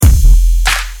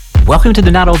Welcome to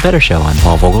the Not Old Better Show. I'm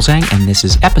Paul Vogelsang, and this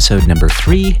is episode number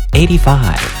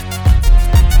 385.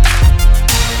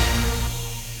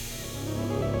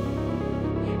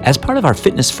 As part of our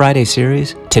Fitness Friday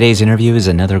series, today's interview is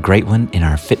another great one in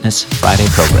our Fitness Friday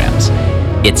programs.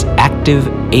 It's Active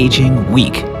Aging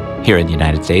Week here in the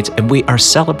United States, and we are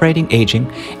celebrating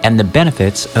aging and the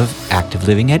benefits of active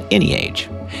living at any age.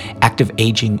 Active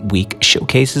Aging Week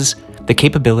showcases the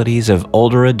capabilities of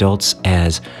older adults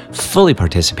as fully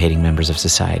participating members of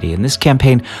society, and this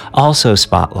campaign also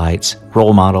spotlights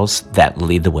role models that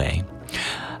lead the way.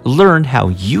 Learn how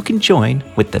you can join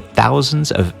with the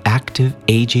thousands of Active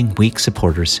Aging Week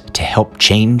supporters to help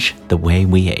change the way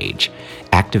we age.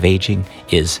 Active aging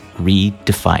is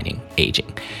redefining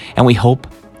aging, and we hope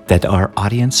that our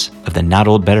audience of the Not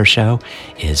Old Better Show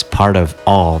is part of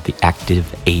all the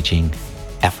active aging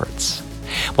efforts.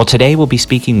 Well, today we'll be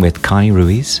speaking with Connie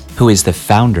Ruiz, who is the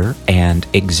founder and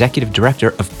executive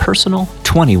director of Personal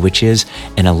 20, which is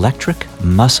an electric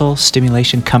muscle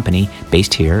stimulation company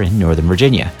based here in Northern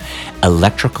Virginia.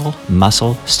 Electrical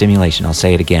muscle stimulation, I'll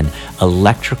say it again,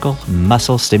 electrical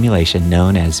muscle stimulation,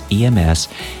 known as EMS,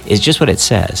 is just what it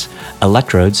says.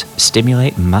 Electrodes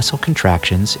stimulate muscle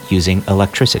contractions using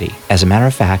electricity. As a matter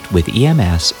of fact, with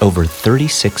EMS, over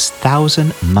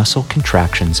 36,000 muscle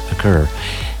contractions occur,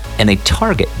 and they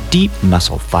target deep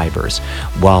muscle fibers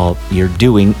while you're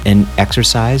doing an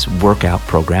exercise workout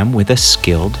program with a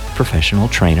skilled professional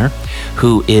trainer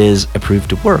who is approved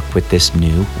to work with this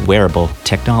new wearable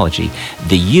technology.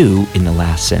 The you in the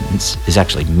last sentence is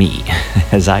actually me,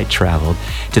 as I traveled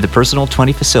to the Personal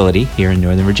 20 facility here in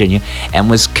Northern Virginia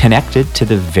and was connected to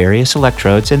the various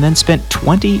electrodes and then spent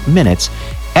 20 minutes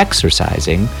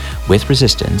exercising with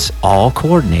resistance, all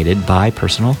coordinated by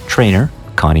personal trainer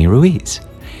Connie Ruiz.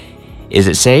 Is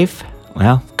it safe?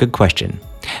 Well, good question.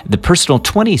 The Personal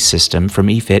 20 system from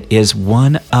eFit is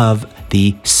one of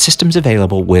the systems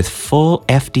available with full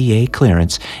FDA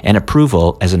clearance and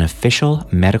approval as an official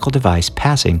medical device,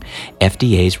 passing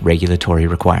FDA's regulatory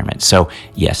requirements. So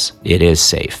yes, it is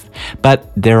safe.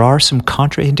 But there are some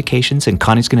contraindications, and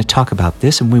Connie's going to talk about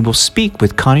this, and we will speak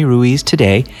with Connie Ruiz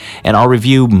today, and I'll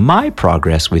review my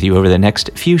progress with you over the next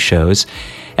few shows.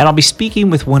 And I'll be speaking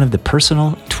with one of the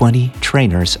Personal 20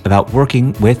 trainers about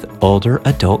working with older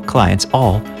adult clients,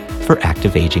 all for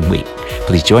Active Aging Week.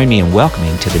 Please join me in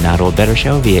welcoming to the Not Old Better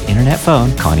Show via internet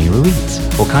phone, Connie Ruiz.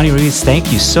 Well, Connie Ruiz,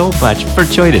 thank you so much for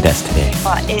joining us today.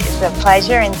 Well, it's a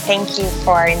pleasure, and thank you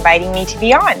for inviting me to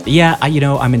be on. Yeah,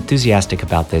 I'm enthusiastic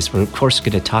about this. We're, of course,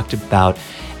 going to talk about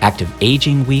Active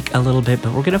Aging Week a little bit,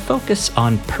 but we're going to focus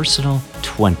on Personal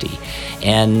 20.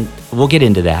 And we'll get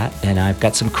into that, and I've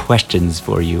got some questions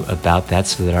for you about that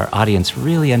so that our audience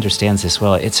really understands this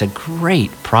well. It's a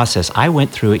great process. I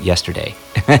went through it yesterday.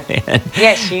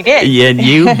 Yes, you did. Yeah, and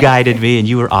you guided me, and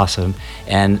you were awesome.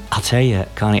 And I'll tell you,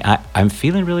 Connie, I'm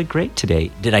feeling really great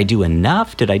today. Did I do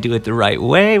enough? Did I do it the right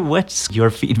way? What's your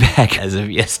feedback as of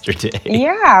yesterday?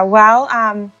 Yeah,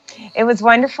 well, it was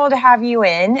wonderful to have you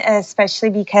in, especially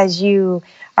because you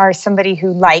are somebody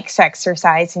who likes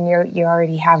exercise, and you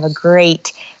already have a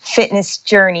great fitness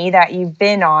journey that you've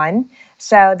been on.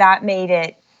 So that made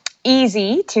it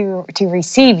easy to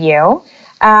receive you.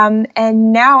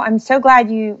 And now I'm so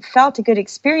glad you felt a good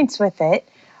experience with it.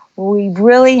 We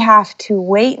really have to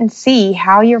wait and see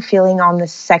how you're feeling on the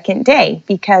second day,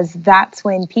 because that's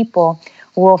when people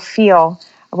will feel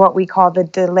what we call the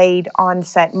delayed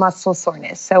onset muscle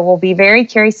soreness. So we'll be very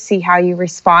curious to see how you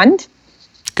respond.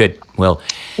 Good. Well,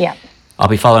 yeah. I'll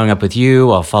be following up with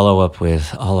you. I'll follow up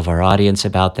with all of our audience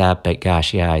about that. But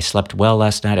gosh, yeah, I slept well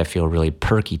last night. I feel really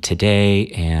perky today,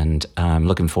 and I'm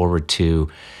looking forward to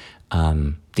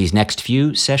these next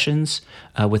few sessions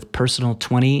with Personal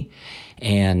 20,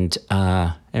 and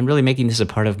really making this a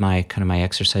part of my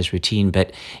exercise routine.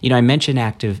 But I mentioned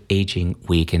Active Aging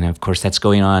Week, and of course that's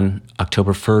going on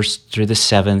October 1st through the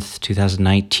 7th,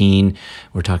 2019.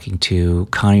 We're talking to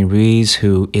Connie Ruiz,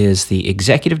 who is the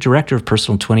executive director of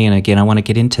Personal 20, and again, I want to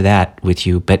get into that with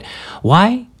you. But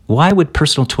why would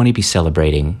Personal 20 be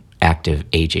celebrating Active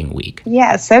Aging Week?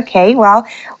 Yes, okay. Well,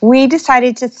 we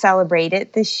decided to celebrate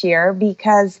it this year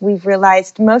because we've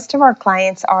realized most of our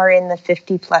clients are in the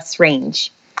 50 plus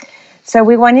range. So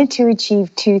we wanted to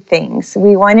achieve two things.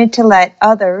 We wanted to let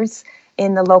others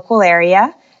in the local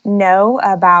area know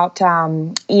about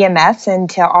EMS and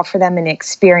to offer them an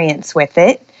experience with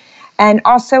it. And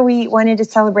also we wanted to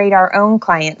celebrate our own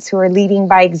clients who are leading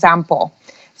by example.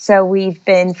 So we've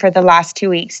been, for the last 2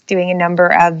 weeks, doing a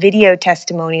number of video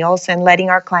testimonials and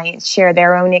letting our clients share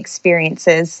their own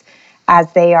experiences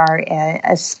as they are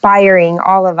aspiring,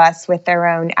 all of us, with their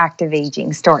own active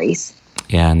aging stories.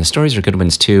 Yeah, and the stories are good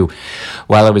ones too.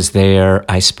 While I was there,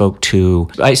 I spoke to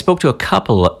a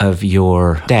couple of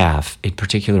your staff, in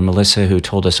particular Melissa, who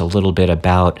told us a little bit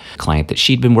about a client that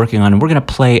she'd been working on, and we're going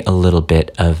to play a little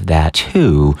bit of that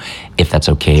too, if that's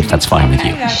okay, if that's fine with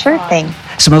you. Sure thing.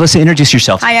 So Melissa, introduce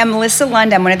yourself. Hi, I'm Melissa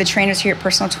Lund. I'm one of the trainers here at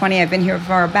Personal 20. I've been here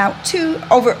for about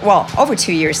over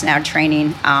 2 years now,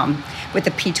 training with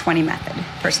the P20 method,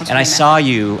 Personal 20 And I method. saw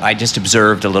you, I just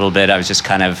observed a little bit. I was just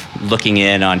kind of looking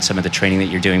in on some of the training that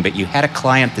you're doing, but you had a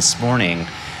client this morning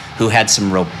who had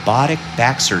some robotic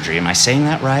back surgery. Am I saying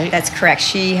that right? That's correct.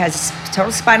 She has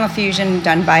total spinal fusion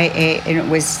and it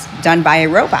was done by a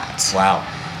robot. Wow.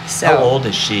 So, how old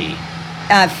is she?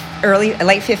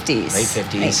 Late 50s. Late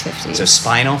 50s. Late 50s. So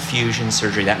spinal fusion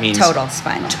surgery, that means... Total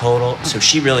spinal. Total. So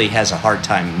she really has a hard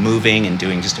time moving and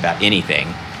doing just about anything.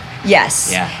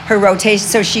 Yes. Yeah. Her rotation,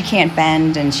 so she can't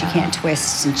bend and she can't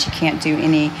twist and she can't do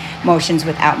any motions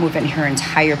without moving her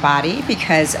entire body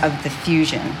because of the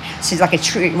fusion. She's like a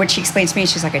tree. What she explains to me,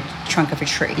 she's like a trunk of a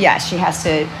tree. Yeah, she has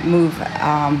to move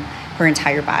her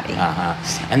entire body.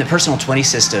 And the Personal 20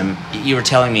 system, you were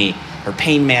telling me her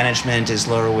pain management is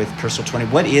lower with Personal 20.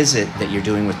 What is it that you're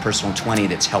doing with Personal 20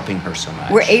 that's helping her so much?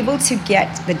 We're able to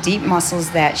get the deep muscles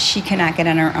that she cannot get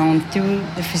on her own through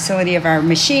the facility of our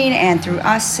machine and through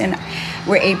us, and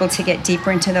we're able to get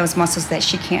deeper into those muscles that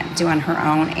she can't do on her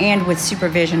own, and with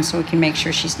supervision, so we can make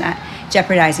sure she's not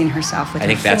jeopardizing herself with her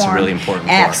I think that's form. really important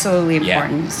for her. Absolutely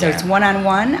important. Yeah. So it's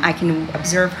one-on-one. I can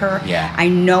observe her. Yeah. I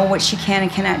know what she can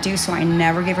and cannot do, so I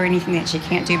never give her anything that she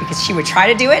can't do because she would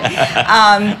try to do it.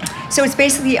 So it's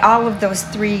basically all of those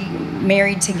three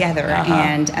married together,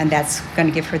 and that's going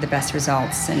to give her the best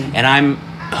results. And I'm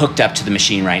hooked up to the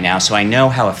machine right now, so I know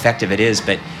how effective it is,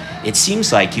 but it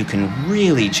seems like you can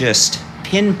really just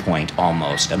pinpoint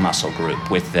almost a muscle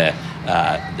group with the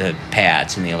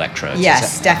pads and the electrodes.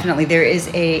 Yes, definitely. There is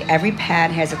every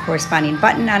pad has a corresponding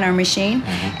button on our machine,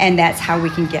 and that's how we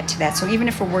can get to that. So even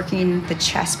if we're working the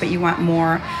chest, but you want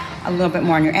a little bit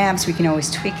more on your abs, we can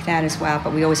always tweak that as well.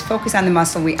 But we always focus on the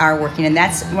muscle we are working, and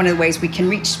that's one of the ways we can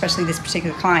reach, especially this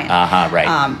particular client.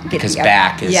 Right. Because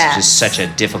back is just such a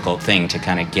difficult thing to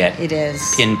kind of get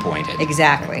pinpointed.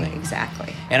 Exactly.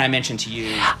 And I mentioned to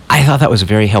you, I thought that was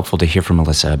very helpful to hear from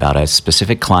Melissa about a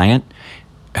specific client,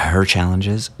 her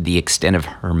challenges, the extent of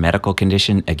her medical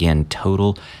condition, again,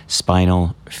 total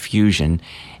spinal fusion,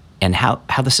 and how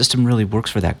the system really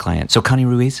works for that client. So Connie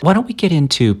Ruiz, why don't we get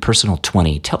into Personal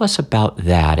 20? Tell us about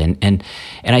that. And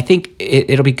I think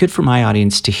it'll be good for my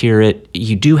audience to hear it.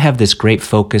 You do have this great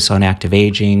focus on active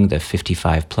aging, the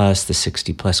 55 plus, the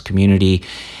 60 plus community.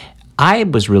 I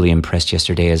was really impressed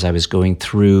yesterday as I was going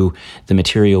through the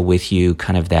material with you,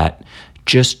 kind of that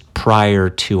just prior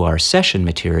to our session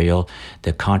material,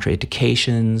 the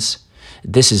contraindications.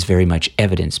 This is very much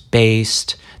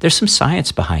evidence-based. There's some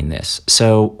science behind this.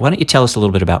 So why don't you tell us a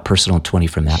little bit about Personal 20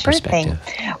 from that perspective?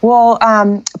 Thing. Well,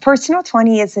 Personal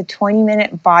 20 is a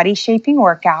 20-minute body shaping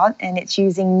workout, and it's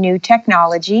using new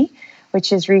technology,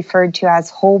 which is referred to as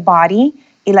whole body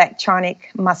electronic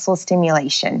muscle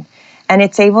stimulation. And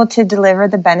it's able to deliver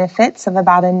the benefits of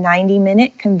about a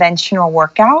 90-minute conventional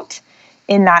workout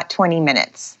in that 20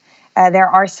 minutes. There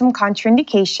are some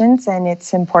contraindications, and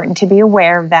it's important to be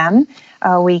aware of them.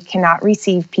 We cannot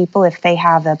receive people if they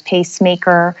have a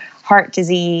pacemaker, heart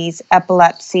disease,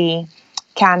 epilepsy,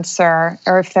 cancer,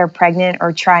 or if they're pregnant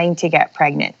or trying to get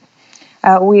pregnant.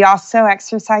 We also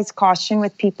exercise caution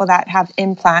with people that have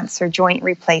implants or joint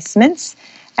replacements,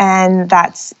 and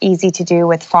that's easy to do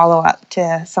with follow-up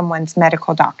to someone's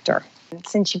medical doctor.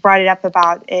 Since you brought it up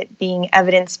about it being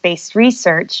evidence-based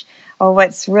research, well,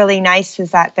 what's really nice is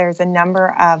that there's a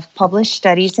number of published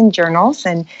studies in journals,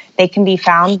 and they can be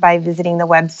found by visiting the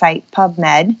website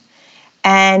PubMed.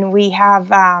 And we have,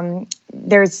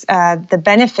 there's the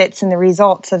benefits and the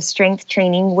results of strength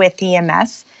training with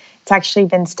EMS. It's actually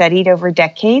been studied over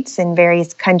decades in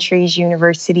various countries,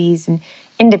 universities, and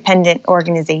independent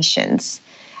organizations.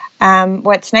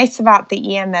 What's nice about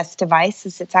the EMS device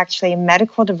is it's actually a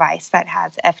medical device that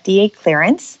has FDA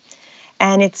clearance,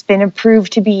 and it's been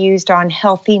approved to be used on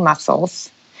healthy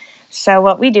muscles. So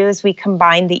what we do is we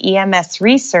combine the EMS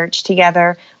research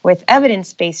together with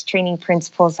evidence-based training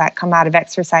principles that come out of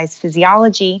exercise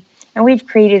physiology, and we've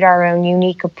created our own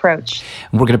unique approach.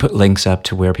 We're going to put links up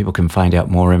to where people can find out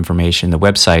more information. The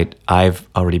website I've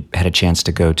already had a chance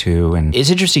to go to. And it's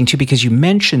interesting, too, because you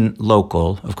mentioned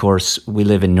local. Of course, we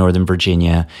live in Northern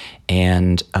Virginia,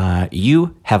 and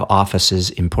you have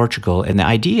offices in Portugal. And the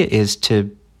idea is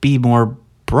to be more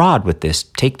broad with this,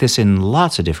 take this in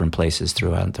lots of different places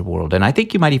throughout the world. And I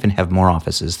think you might even have more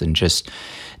offices than just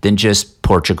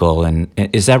Portugal. And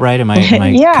is that right? Am I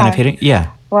kind of hitting?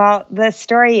 Yeah. Well, the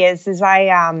story is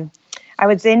I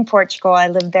was in Portugal. I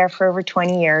lived there for over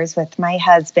 20 years with my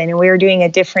husband, and we were doing a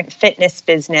different fitness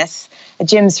business,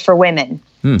 gyms for women.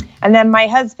 And then my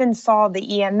husband saw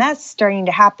the EMS starting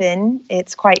to happen.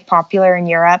 It's quite popular in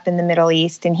Europe and the Middle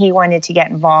East, and he wanted to get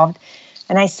involved.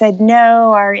 And I said,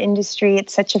 no, our industry,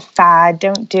 it's such a fad,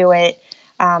 don't do it.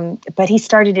 But he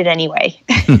started it anyway.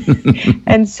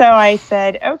 And so I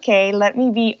said, okay, let me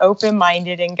be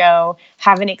open-minded and go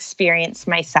have an experience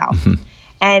myself.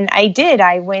 And I did.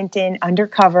 I went in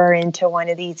undercover into one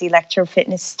of these electro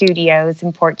fitness studios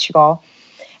in Portugal.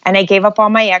 And I gave up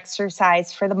all my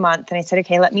exercise for the month. And I said,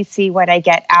 okay, let me see what I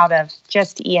get out of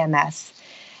just EMS.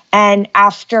 And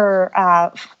after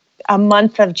a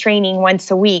month of training once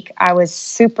a week, I was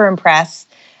super impressed.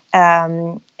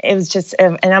 It was just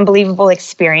an unbelievable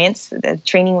experience. The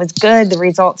training was good. The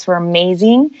results were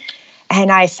amazing.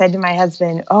 And I said to my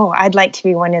husband, I'd like to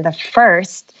be one of the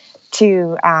first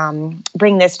to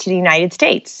bring this to the United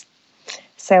States.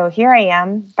 So here I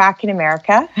am back in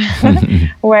America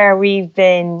where we've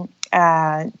been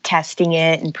testing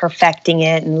it and perfecting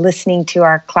it and listening to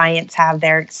our clients have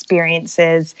their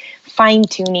experiences,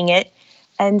 fine-tuning it.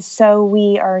 And so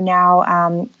we are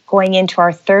now going into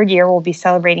our third year. We'll be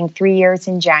celebrating 3 years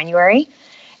in January,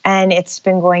 and it's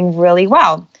been going really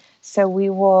well. So we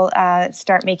will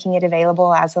start making it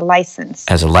available as a license.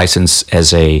 As a license,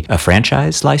 as a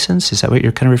franchise license? Is that what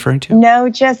you're kind of referring to? No,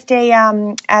 just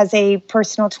as a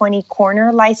personal 20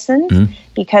 corner license,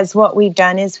 because what we've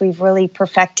done is we've really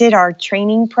perfected our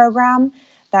training program.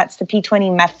 That's the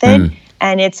P20 method,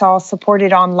 and it's all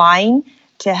supported online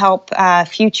to help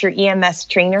future EMS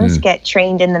trainers get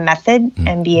trained in the method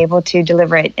and be able to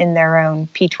deliver it in their own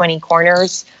P20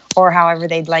 corners or however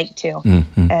they'd like to.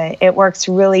 It works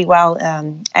really well,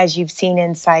 as you've seen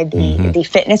inside the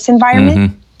fitness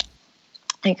environment.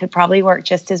 It could probably work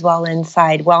just as well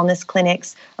inside wellness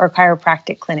clinics or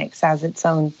chiropractic clinics as its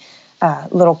own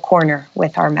little corner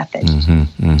with our method.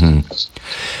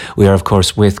 We are, of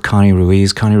course, with Connie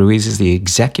Ruiz. Connie Ruiz is the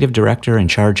executive director in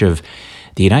charge of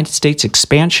the United States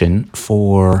expansion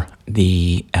for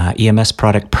the EMS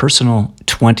product Personal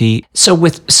 20. So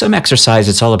with some exercise,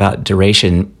 it's all about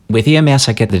duration. With EMS,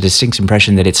 I get the distinct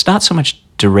impression that it's not so much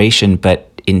duration,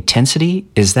 but intensity.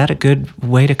 Is that a good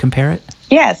way to compare it?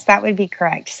 Yes, that would be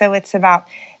correct. So it's about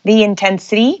the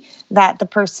intensity that the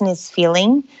person is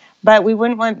feeling, but we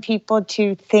wouldn't want people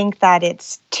to think that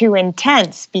it's too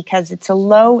intense because it's a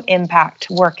low impact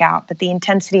workout, but the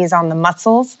intensity is on the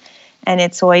muscles. And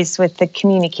it's always with the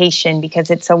communication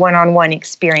because it's a one-on-one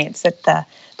experience that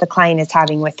the client is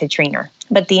having with the trainer.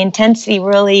 But the intensity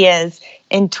really is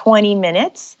in 20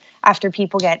 minutes after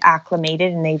people get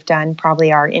acclimated and they've done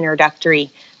probably our introductory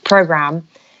program.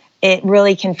 It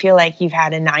really can feel like you've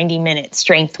had a 90-minute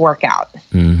strength workout,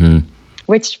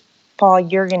 which, Paul,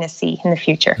 you're going to see in the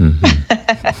future.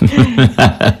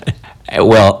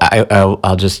 Well,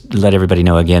 I'll just let everybody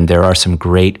know again, there are some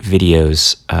great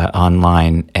videos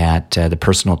online at the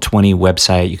Personal 20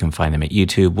 website. You can find them at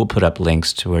YouTube. We'll put up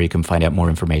links to where you can find out more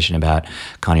information about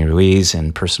Connie Ruiz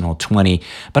and Personal 20.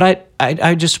 But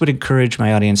I just would encourage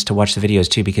my audience to watch the videos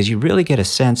too, because you really get a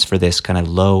sense for this kind of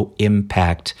low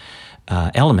impact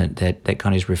element that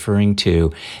Connie's referring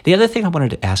to. The other thing I wanted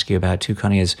to ask you about too,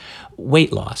 Connie, is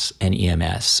weight loss and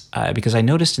EMS, because I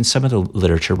noticed in some of the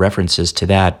literature references to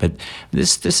that, but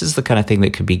this is the kind of thing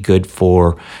that could be good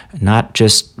for not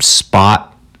just spot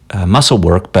muscle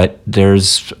work, but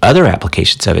there's other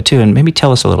applications of it too. And maybe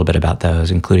tell us a little bit about those,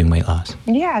 including weight loss.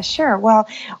 Yeah, sure. Well,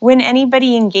 when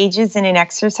anybody engages in an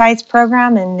exercise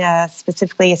program and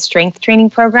specifically a strength training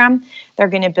program, they're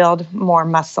going to build more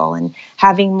muscle, and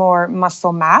having more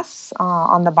muscle mass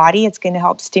on the body, it's going to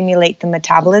help stimulate the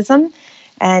metabolism,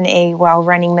 and a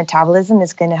well-running metabolism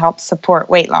is going to help support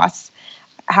weight loss.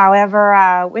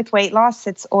 However, with weight loss,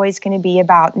 it's always going to be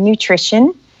about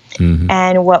nutrition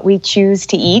and what we choose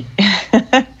to eat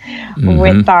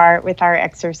with our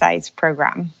exercise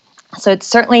program. So it's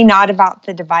certainly not about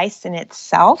the device in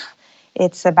itself.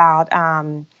 It's about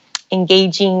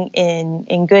engaging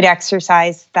in good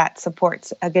exercise that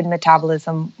supports a good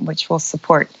metabolism, which will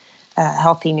support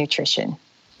healthy nutrition.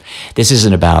 This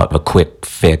isn't about a quick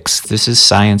fix. This is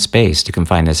science-based. You can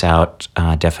find this out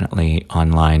definitely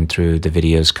online through the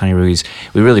videos. Connie Ruiz,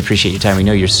 we really appreciate your time. We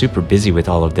know you're super busy with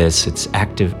all of this. It's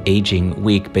Active Aging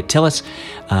Week. But tell us,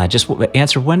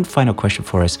 answer one final question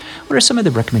for us. What are some of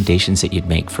the recommendations that you'd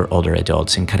make for older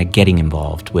adults in kind of getting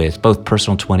involved with both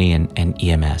Personal 20 and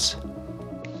EMS?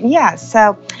 Yeah,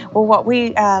 so what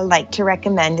we like to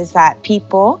recommend is that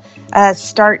people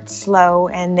start slow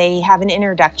and they have an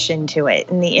introduction to it.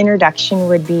 And the introduction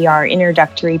would be our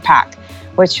introductory pack,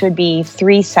 which would be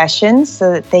 3 sessions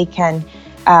so that they can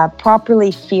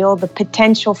properly feel the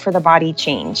potential for the body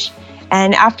change.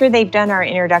 And after they've done our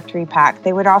introductory pack,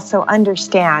 they would also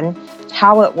understand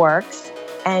how it works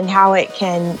and how it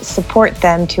can support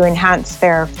them to enhance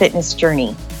their fitness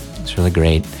journey. It's really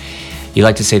great. You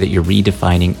like to say that you're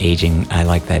redefining aging. I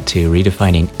like that too.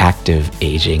 Redefining active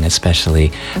aging,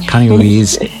 especially. Connie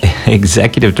Ruiz,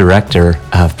 Executive Director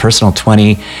of Personal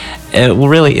 20. Well,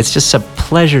 really, it's just a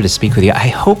pleasure to speak with you. I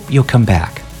hope you'll come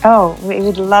back. Oh, we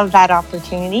would love that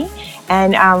opportunity.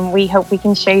 And we hope we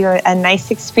can show you a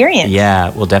nice experience. Yeah,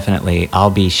 well, definitely. I'll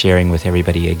be sharing with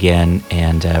everybody again,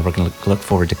 and we're going to look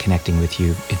forward to connecting with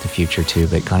you in the future too.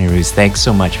 But Connie Ruiz, thanks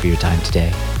so much for your time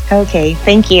today. Okay,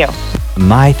 thank you.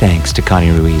 My thanks to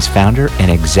Connie Ruiz, founder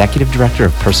and executive director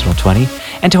of Personal 20,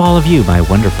 and to all of you, my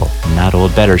wonderful Not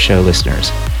Old Better Show listeners.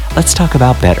 Let's talk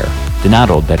about better, the Not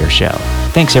Old Better Show.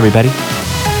 Thanks, everybody.